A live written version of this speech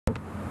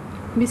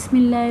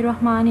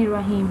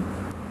Bismillahirrahmanirrahim.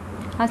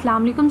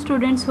 Assalamu alaikum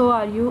students, how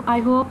are you? I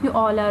hope you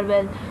all are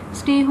well.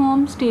 Stay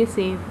home, stay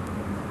safe.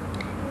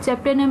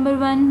 Chapter number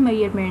 1,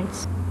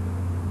 measurements.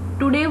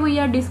 Today we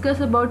are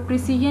discuss about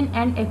precision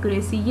and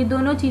accuracy. ये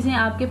दोनों चीज़ें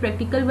आपके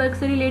practical work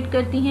से relate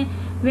करती हैं.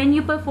 When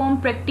you perform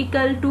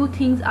practical, two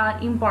things are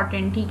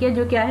important. ठीक है,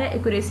 जो क्या है?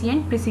 accuracy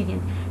and precision.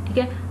 ठीक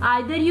है,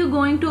 either you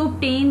going to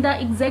obtain the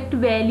exact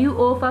value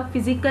of a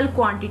physical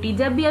quantity.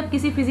 जब भी आप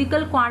किसी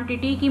physical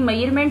quantity की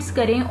measurements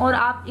करें और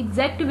आप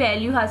exact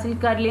value हासिल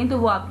कर लें तो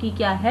वो आपकी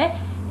क्या है?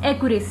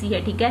 accuracy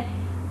है. ठीक है,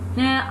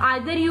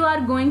 either you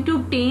are going to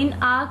obtain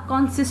a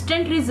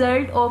consistent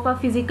result of a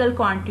physical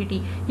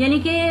quantity. यानी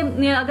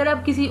कि अगर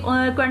आप किसी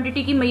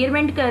क्वांटिटी की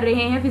मेजरमेंट कर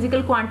रहे हैं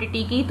फिजिकल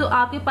क्वांटिटी की, तो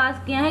आपके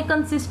पास क्या है?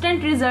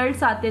 कंसिस्टेंट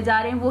रिजल्ट्स आते जा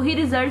रहे हैं, वही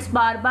रिजल्ट्स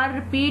बार बार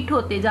रिपीट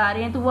होते जा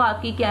रहे हैं, तो वो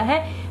आपकी क्या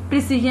है?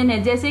 प्रिसीजन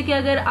है. जैसे कि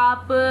अगर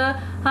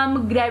हम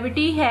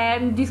ग्रेविटी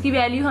है जिसकी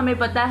वैल्यू हमें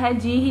पता है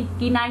जी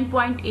की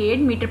 9.8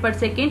 मीटर पर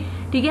सेकेंड,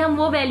 ठीक है, हम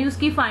वो वैल्यूज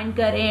की फाइंड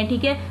कर रहे हैं.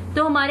 ठीक है,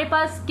 तो हमारे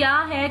पास क्या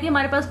है कि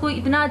हमारे पास कोई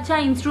इतना अच्छा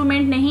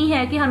इंस्ट्रूमेंट नहीं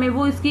है कि हमें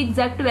वो इसकी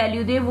एग्जैक्ट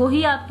वैल्यू दे.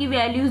 वही आपकी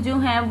वैल्यूज जो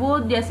हैं वो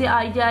जैसे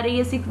आई जा रही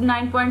है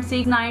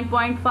 9.6,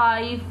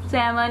 9.5,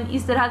 7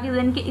 इस तरह के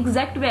इनकी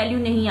एग्जैक्ट वैल्यू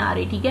नहीं आ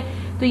रही. ठीक है,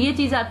 तो ये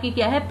चीज आपकी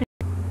क्या है?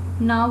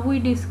 Now we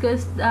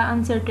discuss the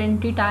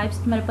uncertainty types.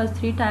 हमारे पास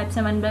 3 टाइप्स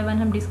हैं, 1 बाय 1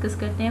 हम डिस्कस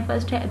करते हैं.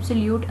 फर्स्ट है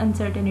एब्सोल्यूट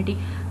अनसर्टेनिटी.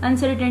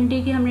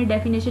 अनसर्टेनिटी की हमने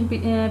डेफिनेशन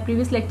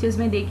प्रीवियस लेक्चर्स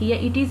में देखी है.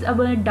 It is a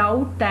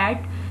doubt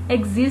that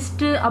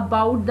exist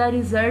about the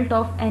result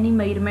of any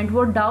measurement.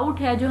 वो डाउट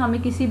है जो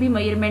हमें किसी भी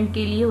मेजरमेंट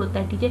के लिए होता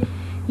है. ठीक है,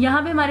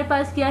 यहाँ पे हमारे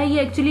पास क्या है?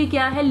 ये एक्चुअली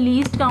क्या है?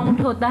 लीस्ट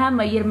काउंट होता है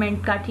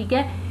मेजरमेंट का. ठीक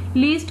है,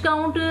 लीस्ट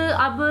काउंट.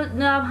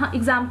 अब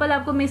एग्जांपल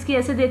आपको मैं इसकी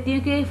ऐसे देती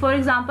हूँ कि फॉर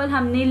एग्जांपल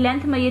हमने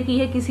लेंथ मेजर की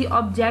है किसी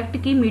ऑब्जेक्ट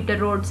की मीटर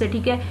रोड से.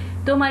 ठीक है,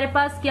 तो हमारे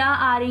पास क्या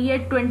आ रही है?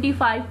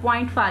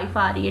 25.5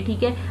 आ रही है.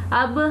 ठीक है,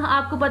 अब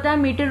आपको पता है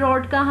मीटर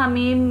रोड का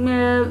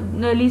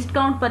हमें लीस्ट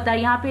काउंट पता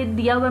है. यहाँ पे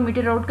दिया हुआ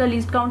मीटर रोड का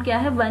लीस्ट काउंट क्या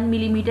है? 1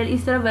 मिलीमीटर.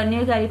 इस तरह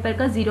वर्नियर कैलिपर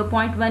का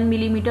 0.1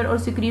 मिलीमीटर और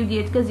स्क्रू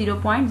गेज का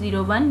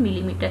 0.01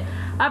 मिलीमीटर.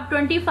 अब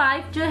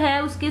 25 जो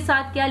है उसके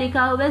साथ क्या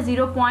लिखा हुआ है?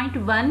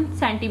 0.1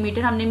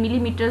 सेंटीमीटर. हमने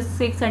मिलीमीटर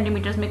से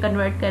सेंटीमीटर में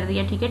कन्वर्ट कर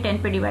दिया. ठीक है,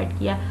 10 पे डिवाइड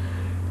किया.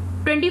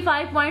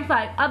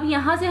 25.5. अब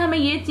यहाँ से हमें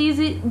ये चीज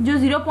जो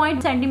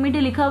 0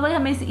 सेंटीमीटर लिखा हुआ है,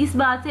 हमें इस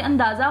बात से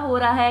अंदाजा हो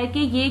रहा है कि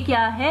ये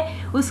क्या है?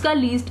 उसका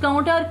लीस्ट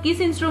काउंट है. और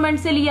किस इंस्ट्रूमेंट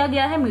से लिया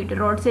गया है? मीटर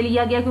रॉड से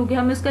लिया गया, क्योंकि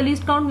हमें उसका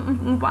लीस्ट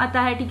काउंट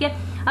आता है. ठीक है,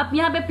 अब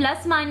यहाँ पे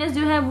प्लस माइनस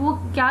जो है वो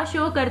क्या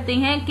शो करते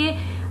हैं कि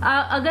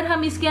अगर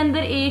हम इसके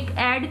अंदर एक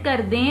ऐड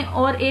कर दें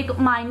और एक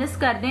माइनस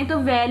कर दें तो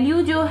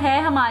वैल्यू जो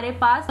है हमारे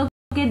पास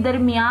के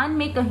दरमियान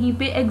में कहीं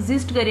पे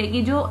एग्जिस्ट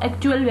करेगी जो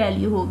एक्चुअल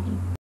वैल्यू होगी.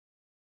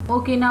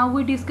 Okay, now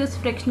we discuss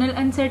fractional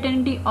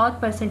uncertainty और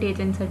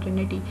परसेंटेज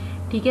अनसर्टेनिटी.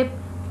 ठीक है,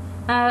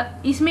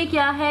 इसमें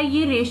क्या है?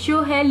 ये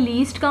रेशियो है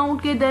लीस्ट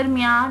काउंट के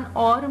दरमियान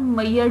और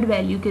मेजर्ड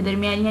वैल्यू के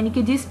दरमियान. यानी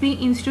कि जिस भी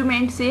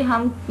इंस्ट्रूमेंट से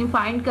हम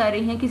फाइंड कर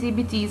रहे हैं किसी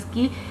भी चीज़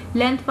की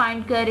लेंथ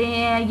फाइंड कर रहे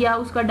हैं या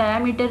उसका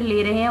डायामीटर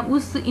ले रहे हैं,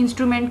 उस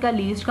इंस्ट्रूमेंट का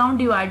least count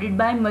divided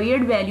by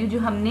measured value जो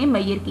हमने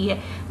मेजर की है.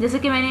 जैसे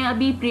कि मैंने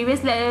अभी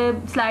प्रीवियस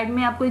स्लाइड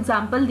में आपको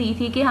एग्जांपल दी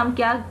थी कि हम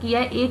क्या किया,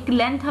 एक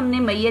लेंथ हमने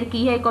मेजर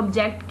की है एक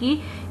ऑब्जेक्ट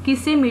की,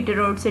 किससे? मीटर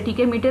रोड से. ठीक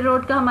है, मीटर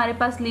रोड का हमारे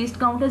पास लीस्ट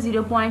काउंट है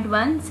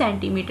 0.1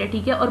 सेंटीमीटर.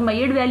 ठीक है, और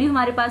मेजर्ड वैल्यू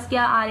हमारे पास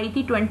क्या आ रही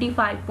थी?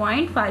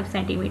 25.5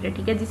 सेंटीमीटर.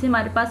 ठीक है, जिससे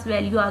हमारे पास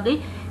वैल्यू आ गई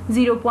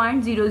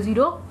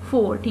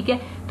 0.004. ठीक है,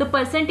 तो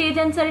परसेंटेज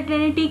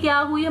अनसर्टेनिटी क्या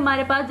हुई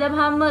हमारे पास? जब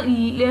हम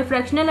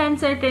फ्रैक्शनल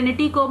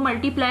अनसर्टेनिटी को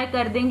मल्टीप्लाई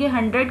कर देंगे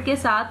 100 के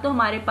साथ तो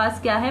हमारे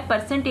पास क्या है?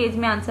 परसेंटेज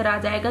में आंसर आ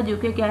जाएगा जो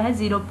कि क्या है?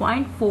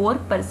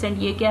 0.4%.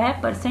 ये क्या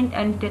है? परसेंट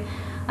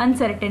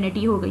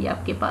अनसर्टेनिटी हो गई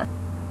आपके पास.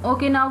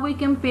 Okay, now we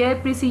compare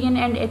precision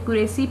and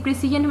accuracy.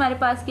 Precision हमारे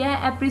पास क्या है?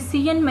 अ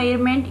precision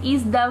measurement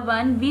is the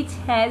one which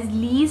has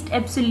least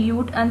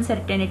absolute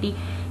uncertainty.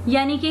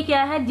 यानी कि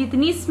क्या है?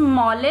 जितनी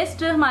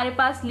स्मॉलेस्ट हमारे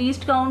पास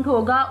लीस्ट काउंट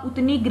होगा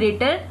उतनी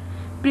ग्रेटर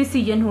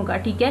प्रिसीजन होगा.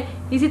 ठीक है,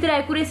 इसी तरह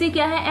एक्यूरेसी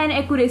क्या है? N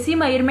accuracy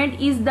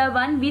measurement is the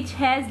one which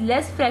has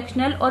less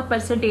fractional और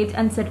परसेंटेज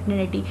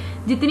अनसर्टेनिटी.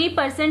 जितनी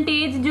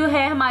परसेंटेज जो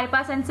है हमारे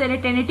पास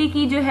अनसर्टेनिटी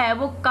की जो है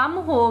वो कम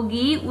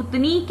होगी,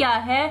 उतनी क्या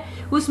है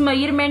उस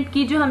मेजरमेंट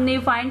की जो हमने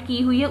फाइंड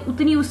की हुई है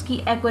उतनी उसकी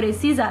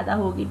एक्यूरेसी ज्यादा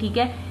होगी. ठीक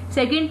है,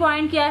 सेकेंड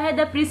पॉइंट क्या है?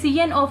 The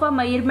precision of a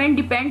measurement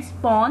depends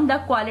upon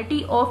the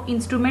quality of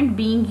instrument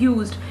being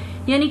used.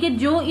 यानी कि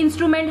जो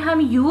इंस्ट्रूमेंट हम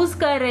यूज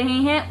कर रहे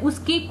हैं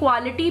उसकी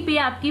क्वालिटी पे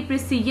आपकी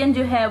प्रिसीजन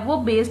जो है वो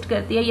बेस्ड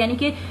करती है. यानी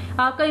कि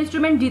आपका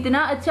इंस्ट्रूमेंट जितना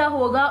अच्छा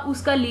होगा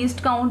उसका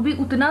लीस्ट काउंट भी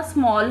उतना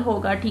स्मॉल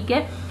होगा. ठीक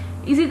है,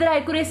 इसी तरह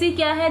एक्यूरेसी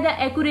क्या है? The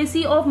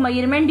accuracy of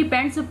measurement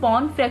depends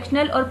upon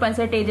fractional और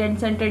परसेंटेज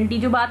अनसर्टेनिटी.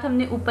 जो बात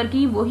हमने ऊपर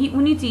की वही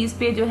उन्हीं चीज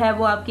पे जो है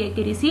वो आपकी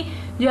एक्यूरेसी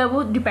जो है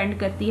वो डिपेंड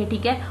करती है.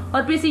 ठीक है,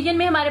 और प्रिसीजन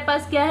में हमारे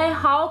पास क्या है?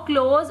 How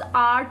close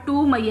are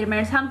to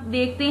measurements. हम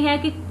देखते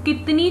हैं कि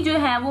कितनी जो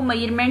है वो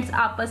मेजरमेंट्स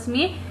आपस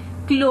में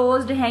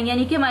क्लोज्ड हैं.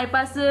 यानी कि हमारे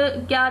पास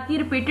क्या आती है?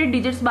 रिपीटेड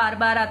डिजिट्स बार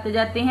बार आते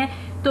जाते हैं,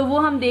 तो वो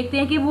हम देखते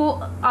हैं कि वो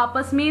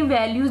आपस में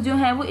वैल्यूज जो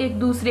है वो एक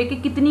दूसरे के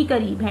कितनी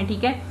करीब हैं.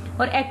 ठीक है,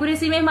 और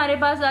एक्यूरेसी में हमारे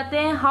पास आते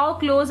हैं how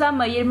close R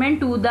measurement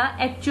to the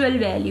actual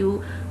value,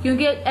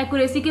 क्योंकि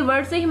एक्यूरेसी के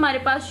वर्ड से ही हमारे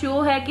पास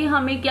शो है कि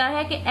हमें क्या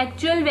है कि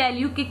एक्चुअल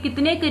वैल्यू के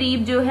कितने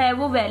करीब जो है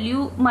वो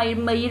वैल्यू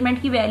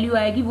मेजरमेंट की वैल्यू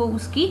आएगी, वो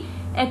उसकी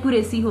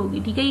एक्यूरेसी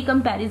होगी। ठीक है, ये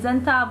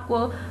कंपैरिजन था,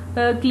 आपको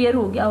क्लियर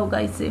हो गया होगा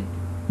इससे।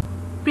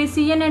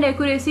 प्रिसीजन एंड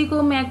एक्यूरेसी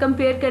को मैं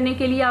कंपेयर करने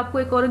के लिए आपको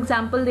एक और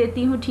एग्जांपल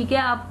देती हूँ। ठीक है,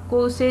 आपको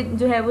उससे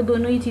जो है वो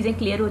दोनों ही चीज़ें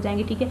क्लियर हो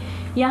जाएंगी। ठीक है,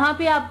 यहाँ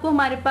पे आपको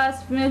हमारे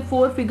पास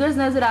 4 फिगर्स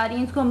नज़र आ रही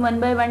हैं, इसको हम 1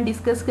 बाय 1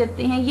 डिस्कस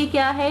करते हैं। ये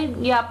क्या है,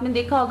 ये आपने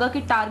देखा होगा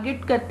कि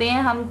टारगेट करते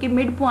हैं हम कि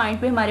मिड पॉइंट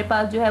पे हमारे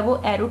पास जो है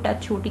वो एरो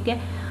टच हो। ठीक है,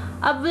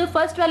 अब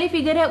फर्स्ट वाली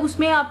फिगर है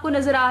उसमें आपको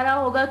नज़र आ रहा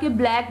होगा कि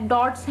ब्लैक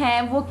डॉट्स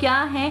हैं वो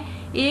क्या हैं,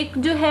 एक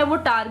जो है वो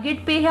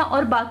टारगेट पे है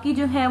और बाकी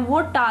जो है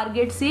वो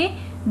टारगेट से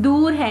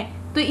दूर है।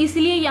 तो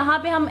इसलिए यहाँ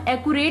पे हम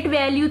एक्यूरेट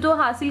वैल्यू तो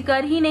हासिल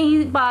कर ही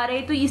नहीं पा रहे,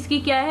 तो इसकी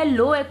क्या है,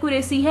 लो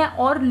एक्यूरेसी है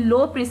और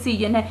लो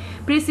प्रिसीजन है।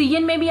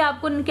 प्रिसीजन में भी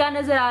आपको क्या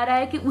नजर आ रहा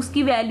है कि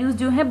उसकी वैल्यूज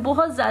जो है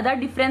बहुत ज्यादा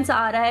डिफरेंस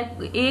आ रहा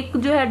है, एक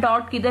जो है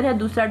डॉट किधर है,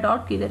 दूसरा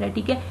डॉट किधर है।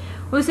 ठीक है,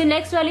 उससे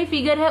नेक्स्ट वाली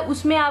फिगर है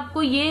उसमें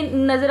आपको ये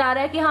नजर आ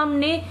रहा है कि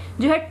हमने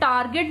जो है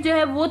टारगेट जो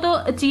है वो तो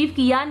अचीव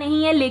किया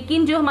नहीं है,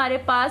 लेकिन जो हमारे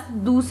पास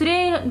दूसरे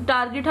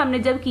टारगेट हमने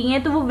जब किए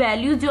हैं तो वो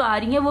वैल्यूज जो आ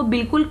रही हैं वो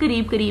बिल्कुल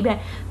करीब करीब है।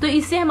 तो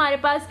इससे हमारे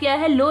पास क्या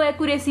है, लो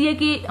एक्यूरेसी है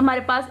कि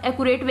हमारे पास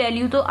एक्यूरेट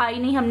वैल्यू तो आई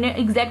नहीं, हमने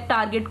एग्जैक्ट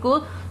टारगेट को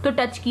तो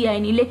टच किया ही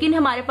नहीं, लेकिन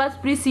हमारे पास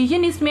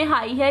प्रिसीजन इसमें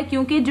हाई है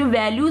क्योंकि जो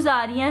वैल्यूज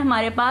आ रही हैं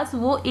हमारे पास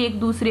वो एक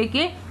दूसरे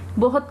के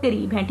बहुत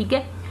करीब हैं। ठीक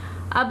है,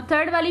 अब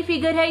थर्ड वाली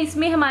फिगर है,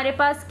 इसमें हमारे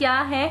पास क्या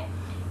है,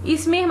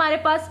 इसमें हमारे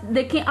पास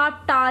देखें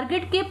आप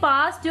टारगेट के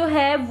पास जो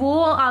है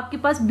वो आपके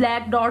पास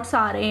ब्लैक डॉट्स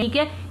आ रहे हैं। ठीक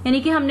है,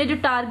 यानी कि हमने जो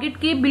टारगेट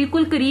के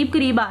बिल्कुल करीब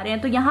करीब आ रहे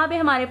हैं, तो यहाँ पे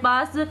हमारे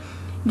पास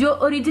जो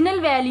ओरिजिनल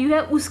वैल्यू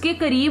है उसके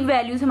करीब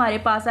वैल्यूज हमारे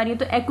पास आ रही है।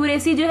 तो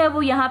एक्यूरेसी जो है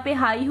वो यहाँ पे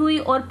हाई हुई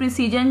और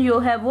प्रिसीजन जो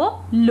है वो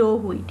लो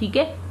हुई। ठीक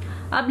है,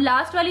 अब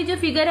लास्ट वाली जो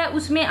फिगर है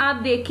उसमें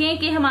आप देखें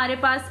कि हमारे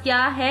पास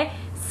क्या है,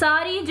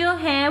 सारी जो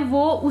है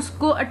वो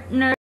उसको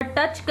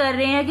टच कर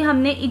रहे हैं कि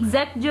हमने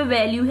एग्जैक्ट जो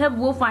वैल्यू है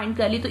वो फाइंड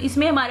कर ली। तो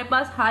इसमें हमारे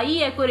पास हाई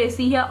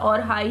एक्यूरेसी है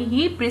और हाई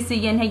ही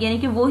प्रिसीजन है, यानी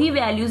कि वही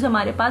वैल्यूज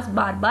हमारे पास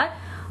बार बार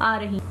आ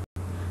रही।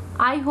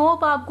 आई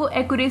होप आपको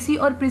एक्यूरेसी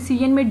और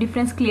प्रिसीजन में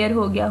डिफरेंस क्लियर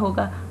हो गया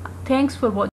होगा। Thanks for watching.